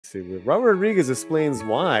see. Robert Rodriguez explains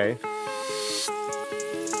why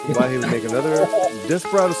he would make another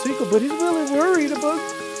Desperado sequel, but he's really worried about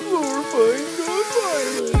glorifying gun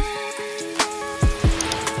violence.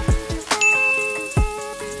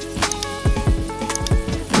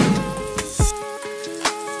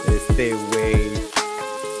 They stay away.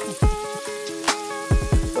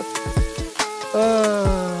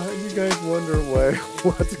 You guys wonder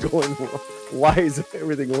what's going on? Why is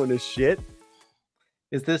everything going to shit?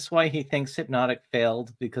 Is this why he thinks Hypnotic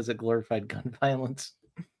failed, because it glorified gun violence?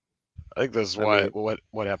 I think this is why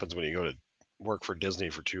what happens when you go to work for Disney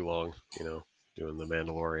for too long, you know, doing the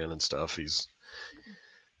Mandalorian and stuff.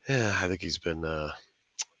 I think he's been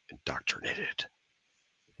indoctrinated.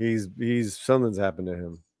 He's something's happened to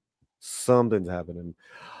him. Something's happened to him.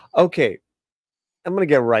 Okay. I'm going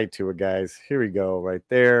to get right to it, guys. Here we go, right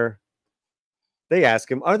there. They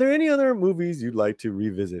ask him, are there any other movies you'd like to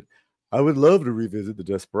revisit? I would love to revisit the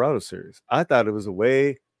Desperado series. I thought it was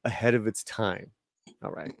way ahead of its time.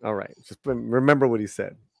 All right. Just remember what he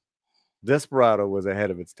said. Desperado was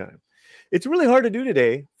ahead of its time. It's really hard to do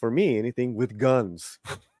today, for me, anything with guns.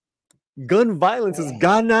 Gun violence has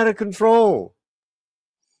gotten out of control.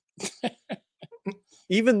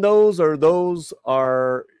 Even those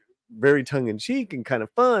are very tongue-in-cheek and kind of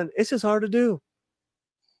fun. It's just hard to do.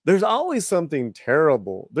 There's always something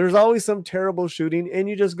terrible. There's always some terrible shooting, and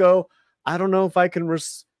you just go, I don't know if I can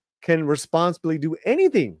responsibly do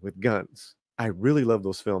anything with guns. I really love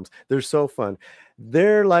those films. They're so fun.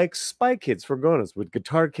 They're like spy kits for grown-ups with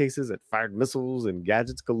guitar cases that fired missiles and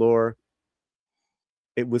gadgets galore.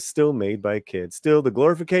 It was still made by kids. Still, the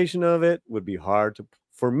glorification of it would be hard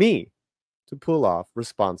for me to pull off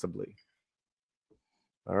responsibly.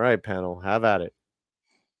 All right, panel, have at it.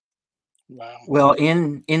 Wow. Well,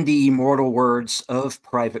 in the immortal words of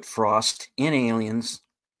Private Frost in Aliens,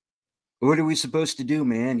 what are we supposed to do,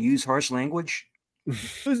 man? Use harsh language?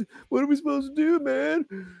 What are we supposed to do, man?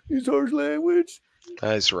 Use harsh language?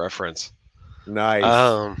 Nice reference. Nice.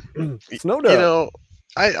 Snowdog. You know,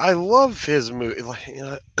 I love his movie.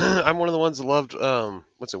 I'm one of the ones that loved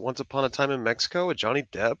what's it? Once Upon a Time in Mexico with Johnny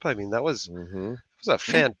Depp. I mean, that was a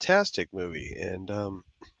fantastic movie, and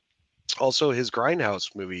also his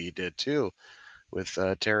Grindhouse movie he did too with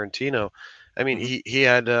Tarantino. I mean, he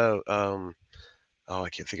had I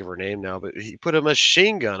can't think of her name now, but he put a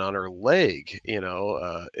machine gun on her leg. You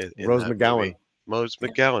know, in Rose McGowan. Rose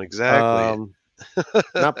McGowan, exactly.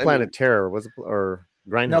 Not Planet Terror, was it? Or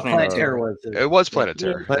Grindhouse? No, Planet Terror was it. It was Planet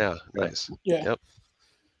Terror. Yeah. Yeah, nice. Yeah. Yep.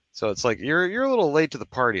 So it's like you're a little late to the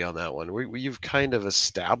party on that one. You've kind of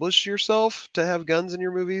established yourself to have guns in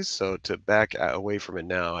your movies, so to back away from it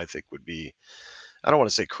now, I think would be, I don't want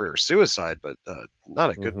to say career suicide, but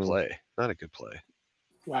not a good play. Not a good play.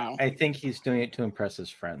 Wow. I think he's doing it to impress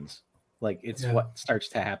his friends. Like, it's what starts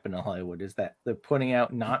to happen in Hollywood is that they're putting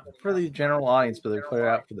out not for the general audience, but they're putting it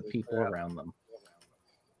out for the people around them.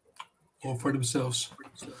 Or for themselves.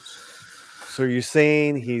 So you're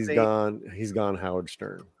saying he's gone Howard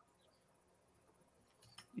Stern?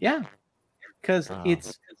 Yeah, because I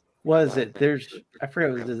forget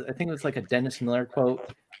I think it was like a Dennis Miller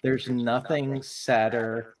quote. There's nothing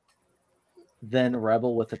sadder than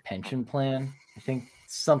Rebel with a pension plan. I think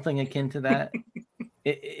something akin to that.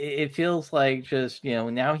 It feels like just,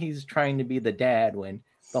 now he's trying to be the dad when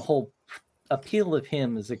the whole appeal of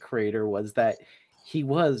him as a creator was that he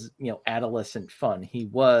was, adolescent fun. He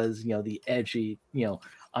was, the edgy,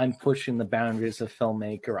 I'm pushing the boundaries of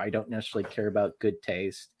filmmaker. I don't necessarily care about good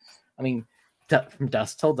taste. I mean, From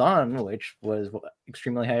Dusk Till Dawn, which was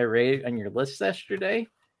extremely high rated on your list yesterday,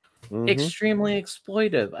 extremely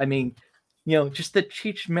exploitive. I mean, just the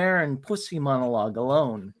Cheech Marin pussy monologue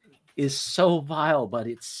alone is so vile, but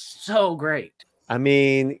it's so great. I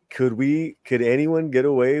mean, could anyone get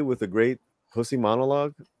away with a great pussy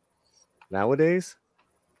monologue nowadays?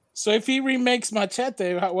 So if he remakes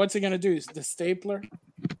Machete, what's he gonna do? The stapler?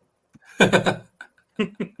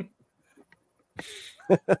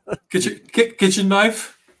 kitchen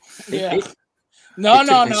knife? Yeah. No.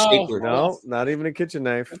 No, not even a kitchen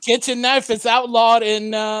knife. A kitchen knife is outlawed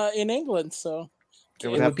in England, so it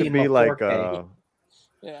would have to be like the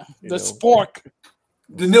spork.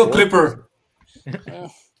 The nail clipper. Yeah.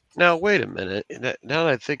 Now, wait a minute. Now that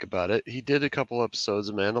I think about it, he did a couple episodes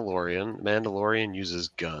of Mandalorian. Mandalorian uses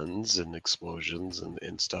guns and explosions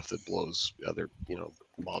and stuff that blows other,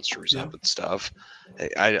 monsters up and stuff.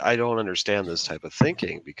 I don't understand this type of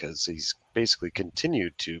thinking because he's basically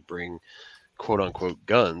continued to bring quote-unquote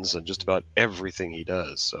guns on just about everything he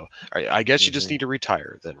does. So I guess you just need to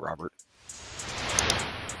retire then, Robert.